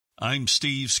I'm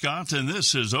Steve Scott, and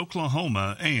this is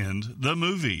Oklahoma and the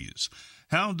Movies.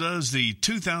 How does the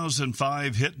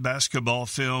 2005 hit basketball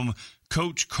film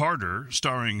Coach Carter,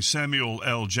 starring Samuel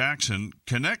L. Jackson,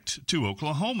 connect to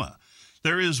Oklahoma?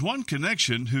 There is one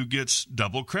connection who gets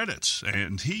double credits,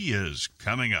 and he is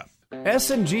coming up.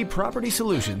 S&G Property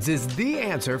Solutions is the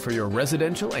answer for your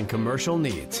residential and commercial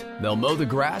needs. They'll mow the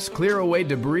grass, clear away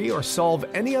debris, or solve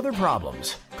any other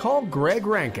problems. Call Greg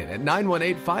Rankin at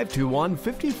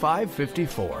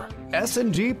 918-521-5554.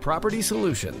 S&G Property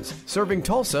Solutions, serving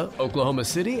Tulsa, Oklahoma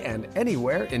City, and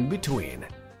anywhere in between.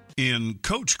 In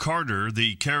Coach Carter,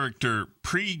 the character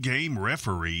pre-game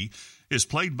referee is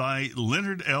played by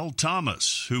Leonard L.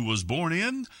 Thomas, who was born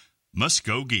in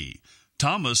Muskogee.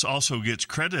 Thomas also gets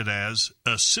credit as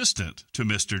assistant to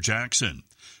Mr. Jackson.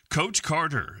 Coach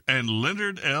Carter and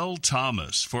Leonard L.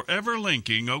 Thomas, forever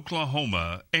linking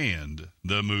Oklahoma and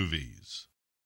the movies.